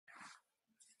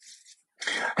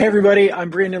Hey everybody,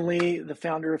 I'm Brandon Lee, the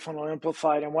founder of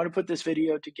FunnelAmplified. I want to put this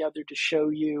video together to show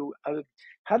you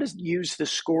how to use the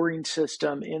scoring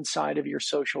system inside of your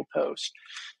social post.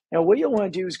 Now, what you'll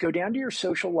want to do is go down to your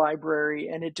social library,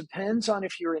 and it depends on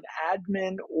if you're an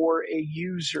admin or a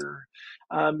user,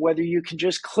 whether you can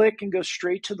just click and go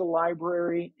straight to the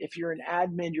library. If you're an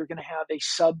admin, you're going to have a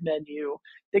sub menu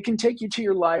that can take you to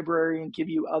your library and give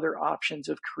you other options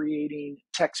of creating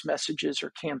text messages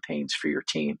or campaigns for your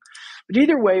team. But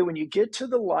either way, when you get to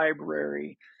the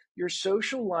library, your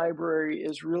social library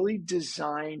is really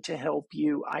designed to help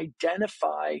you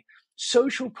identify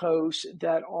social posts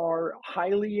that are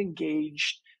highly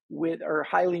engaged with or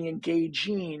highly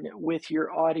engaging with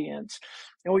your audience.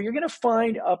 And what you're going to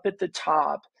find up at the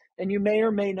top, and you may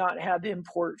or may not have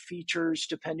import features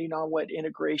depending on what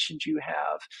integrations you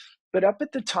have, but up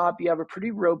at the top, you have a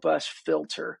pretty robust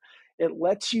filter. It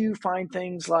lets you find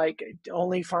things like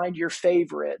only find your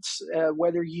favorites,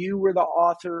 whether you were the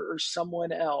author or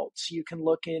someone else. You can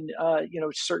look in,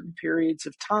 certain periods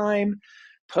of time,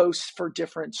 posts for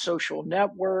different social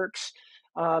networks,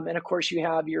 and of course you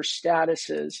have your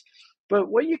statuses. But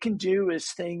what you can do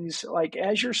is things like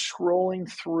as you're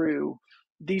scrolling through,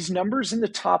 these numbers in the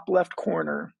top left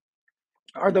corner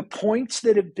are the points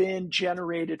that have been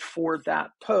generated for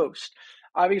that post.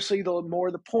 Obviously, the more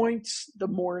the points, the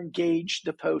more engaged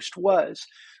the post was.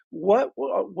 What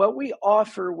we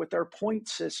offer with our point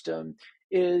system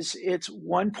is it's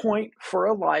 1 point for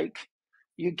a like,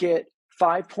 you get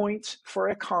 5 points for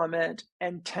a comment,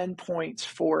 and 10 points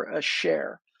for a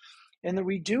share. And then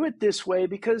we do it this way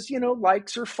because,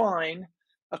 likes are fine,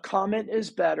 a comment is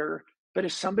better, but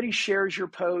if somebody shares your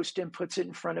post and puts it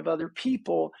in front of other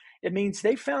people, it means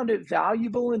they found it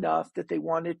valuable enough that they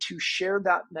wanted to share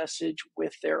that message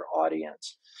with their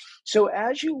audience. So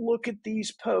as you look at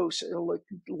these posts,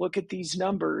 look at these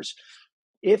numbers,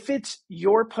 if it's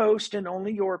your post and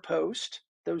only your post,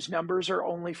 those numbers are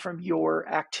only from your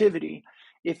activity.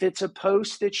 If it's a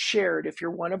post that's shared, if you're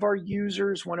one of our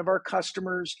users, one of our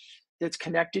customers that's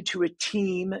connected to a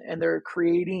team and they're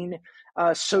creating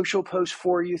a social post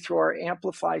for you through our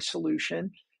Amplify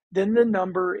solution, then the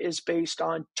number is based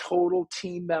on total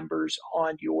team members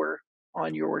on your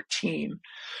team.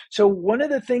 So one of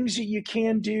the things that you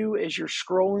can do as you're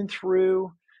scrolling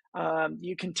through,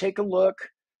 you can take a look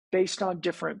based on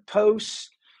different posts.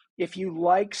 If you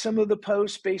like some of the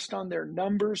posts based on their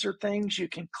numbers or things, you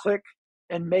can click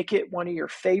and make it one of your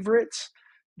favorites.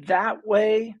 That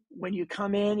way, when you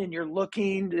come in and you're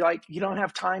looking, like you don't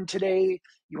have time today,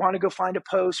 you want to go find a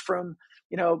post from,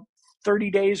 30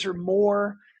 days or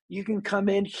more, you can come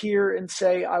in here and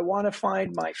say, I want to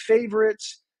find my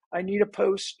favorites. I need a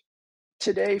post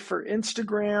today for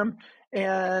Instagram,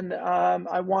 and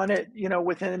I want it,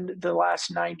 within the last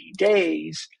 90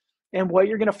 days. And what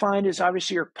you're going to find is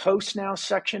obviously your post now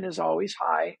section is always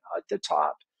high at the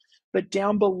top, but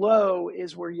down below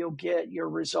is where you'll get your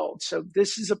results. So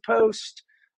this is a post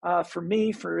for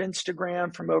me for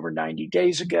Instagram from over 90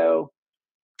 days ago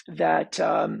that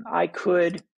I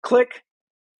could click.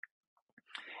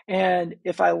 And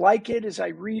if I like it as I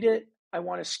read it, I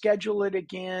want to schedule it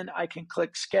again, I can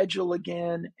click schedule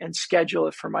again and schedule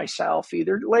it for myself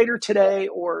either later today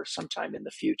or sometime in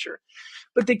the future.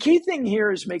 But the key thing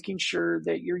here is making sure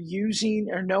that you're using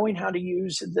or knowing how to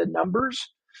use the numbers,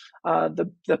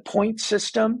 the point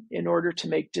system in order to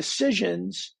make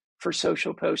decisions for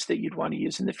social posts that you'd want to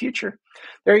use in the future.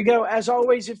 There you go. As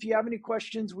always, if you have any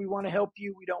questions, we want to help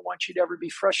you. We don't want you to ever be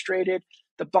frustrated.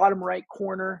 The bottom right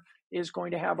corner is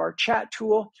going to have our chat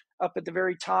tool. Up at the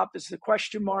very top is the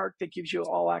question mark that gives you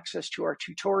all access to our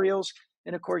tutorials.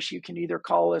 And of course, you can either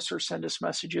call us or send us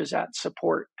messages at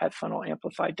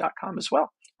support@funnelamplified.com as well.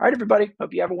 All right, everybody.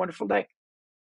 Hope you have a wonderful day.